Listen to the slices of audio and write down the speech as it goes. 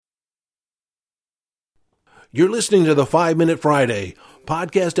You're listening to the 5 Minute Friday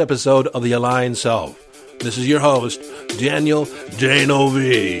podcast episode of The Aligned Self. This is your host, Daniel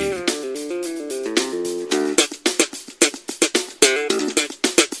Danovi.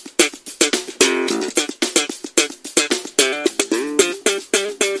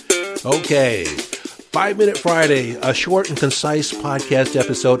 Okay, 5 Minute Friday, a short and concise podcast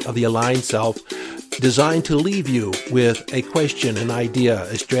episode of The Aligned Self designed to leave you with a question, an idea,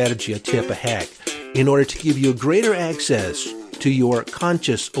 a strategy, a tip, a hack, in order to give you greater access to your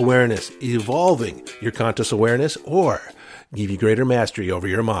conscious awareness, evolving your conscious awareness, or give you greater mastery over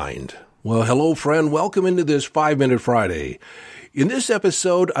your mind. Well, hello, friend. Welcome into this 5 Minute Friday. In this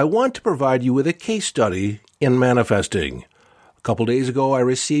episode, I want to provide you with a case study in manifesting. A couple days ago, I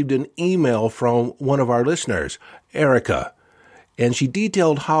received an email from one of our listeners, Erica, and she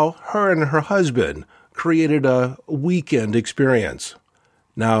detailed how her and her husband created a weekend experience.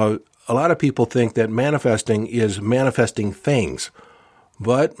 Now, a lot of people think that manifesting is manifesting things,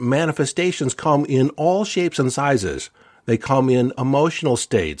 but manifestations come in all shapes and sizes. They come in emotional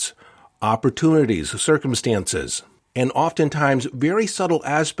states, opportunities, circumstances, and oftentimes very subtle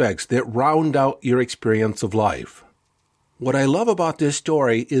aspects that round out your experience of life. What I love about this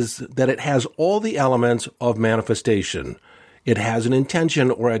story is that it has all the elements of manifestation. It has an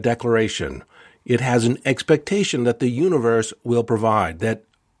intention or a declaration. It has an expectation that the universe will provide, that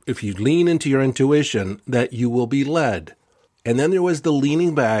if you lean into your intuition, that you will be led. And then there was the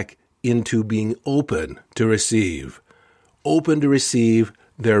leaning back into being open to receive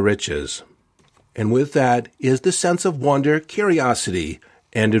their riches. And with that is the sense of wonder, curiosity,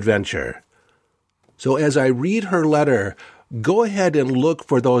 and adventure. So as I read her letter, go ahead and look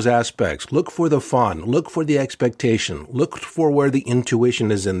for those aspects. Look for the fun. Look for the expectation. Look for where the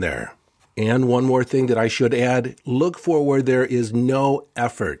intuition is in there. And one more thing that I should add, look for where there is no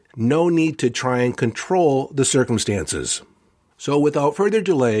effort, no need to try and control the circumstances. So without further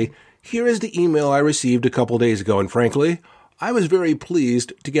delay, here is the email I received a couple days ago, and frankly, I was very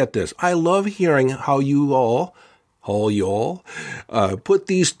pleased to get this. I love hearing how you all put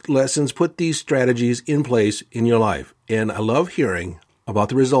these lessons, put these strategies in place in your life. And I love hearing about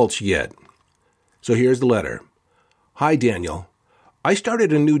the results you get. So here's the letter. Hi, Daniel. I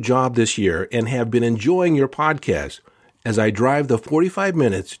started a new job this year and have been enjoying your podcast as I drive the 45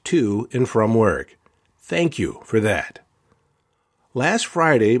 minutes to and from work. Thank you for that. Last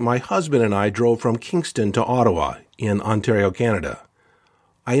Friday, my husband and I drove from Kingston to Ottawa in Ontario, Canada.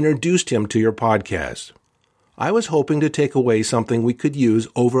 I introduced him to your podcast. I was hoping to take away something we could use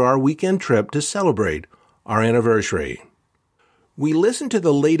over our weekend trip to celebrate our anniversary. We listened to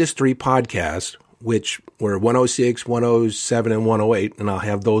the latest 3 podcasts, which were 106, 107, and 108, and I'll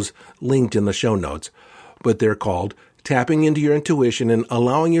have those linked in the show notes, but they're called Tapping into Your Intuition and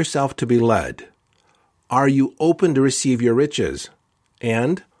Allowing Yourself to be Led, Are You Open to Receive Your Riches,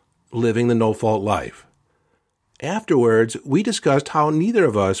 and Living the No-Fault Life. Afterwards, we discussed how neither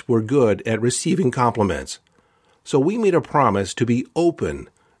of us were good at receiving compliments, so we made a promise to be open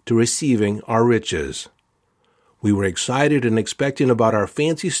to receiving our riches. We were excited and expectant about our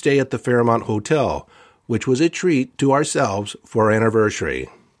fancy stay at the Fairmont Hotel, which was a treat to ourselves for our anniversary.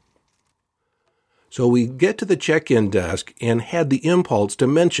 So we get to the check-in desk and had the impulse to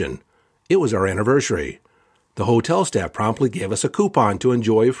mention it was our anniversary. The hotel staff promptly gave us a coupon to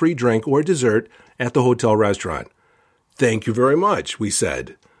enjoy a free drink or dessert at the hotel restaurant. Thank you very much, we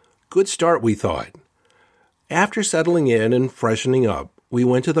said. Good start, we thought. After settling in and freshening up, we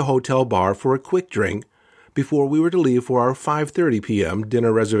went to the hotel bar for a quick drink before we were to leave for our 5:30 p.m.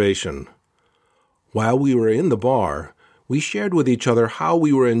 dinner reservation. While we were in the bar, we shared with each other how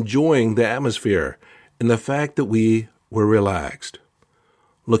we were enjoying the atmosphere and the fact that we were relaxed.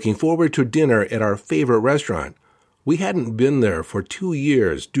 Looking forward to dinner at our favorite restaurant, we hadn't been there for 2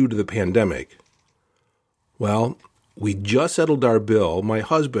 years due to the pandemic. Well, we just settled our bill. My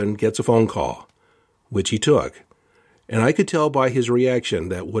husband gets a phone call, which he took, and I could tell by his reaction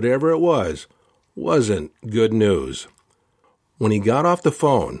that whatever it wasn't good news. When he got off the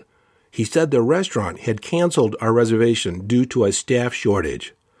phone, he said the restaurant had canceled our reservation due to a staff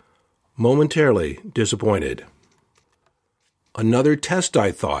shortage. Momentarily disappointed. Another test,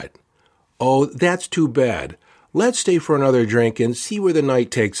 I thought. Oh, that's too bad. Let's stay for another drink and see where the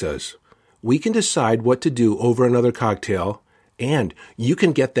night takes us. We can decide what to do over another cocktail, and you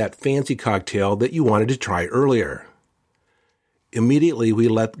can get that fancy cocktail that you wanted to try earlier. Immediately we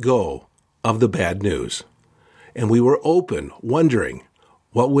let go of the bad news, and we were open, wondering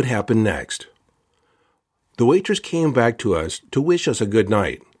what would happen next. The waitress came back to us to wish us a good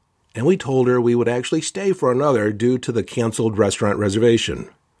night, and we told her we would actually stay for another due to the canceled restaurant reservation.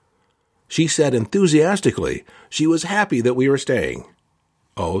 She said enthusiastically she was happy that we were staying.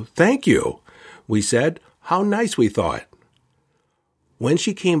 "Oh, thank you," we said. "How nice we thought." When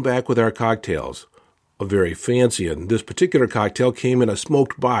she came back with our cocktails, a very fancy, and this particular cocktail came in a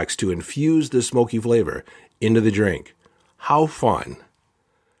smoked box to infuse the smoky flavor into the drink. How fun.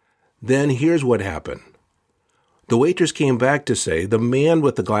 Then here's what happened. The waitress came back to say the man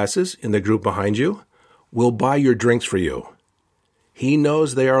with the glasses in the group behind you will buy your drinks for you. He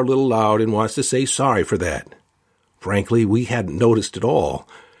knows they are a little loud and wants to say sorry for that. Frankly, we hadn't noticed at all.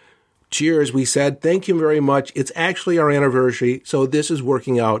 "Cheers," we said. "Thank you very much. It's actually our anniversary, so this is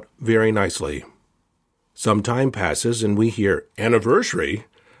working out very nicely." Some time passes and we hear, "Anniversary?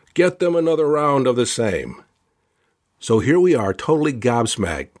 Get them another round of the same." So here we are, totally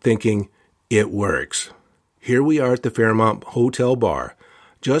gobsmacked, thinking, it works. Here we are at the Fairmont Hotel bar,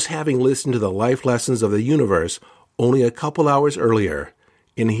 just having listened to the life lessons of the universe only a couple hours earlier,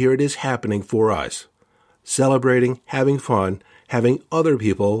 and here it is happening for us. Celebrating, having fun, having other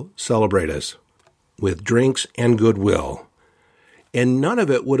people celebrate us, with drinks and goodwill. And none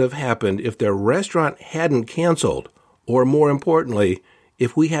of it would have happened if the restaurant hadn't canceled, or more importantly,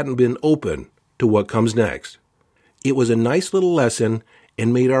 if we hadn't been open to what comes next. It was a nice little lesson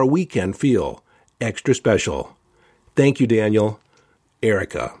and made our weekend feel extra special. Thank you, Daniel.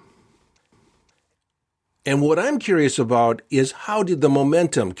 Erica. And what I'm curious about is how did the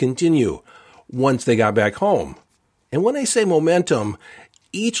momentum continue once they got back home? And when I say momentum,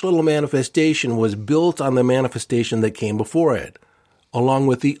 each little manifestation was built on the manifestation that came before it, along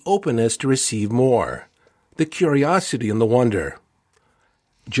with the openness to receive more, the curiosity and the wonder.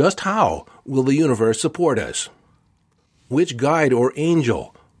 Just how will the universe support us? Which guide or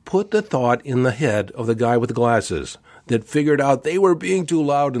angel put the thought in the head of the guy with the glasses that figured out they were being too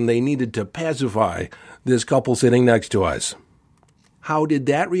loud and they needed to pacify this couple sitting next to us? How did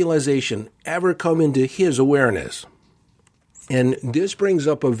that realization ever come into his awareness? And this brings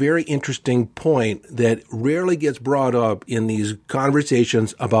up a very interesting point that rarely gets brought up in these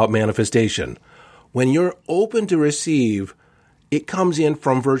conversations about manifestation. When you're open to receive, it comes in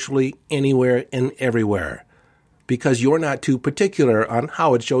from virtually anywhere and everywhere, because you're not too particular on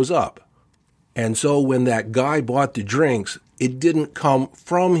how it shows up. And so when that guy bought the drinks, it didn't come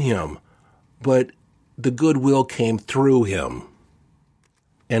from him, but the goodwill came through him.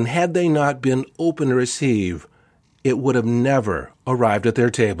 And had they not been open to receive, it would have never arrived at their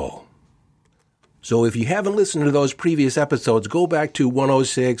table. So if you haven't listened to those previous episodes, go back to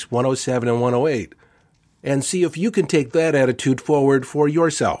 106, 107, and 108 and see if you can take that attitude forward for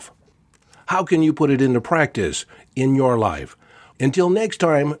yourself. How can you put it into practice in your life? Until next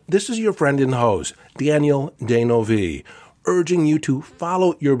time, this is your friend and host, Daniel Denovi, urging you to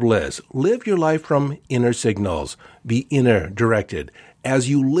follow your bliss, live your life from inner signals, be inner directed as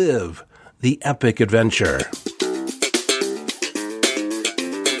you live the epic adventure.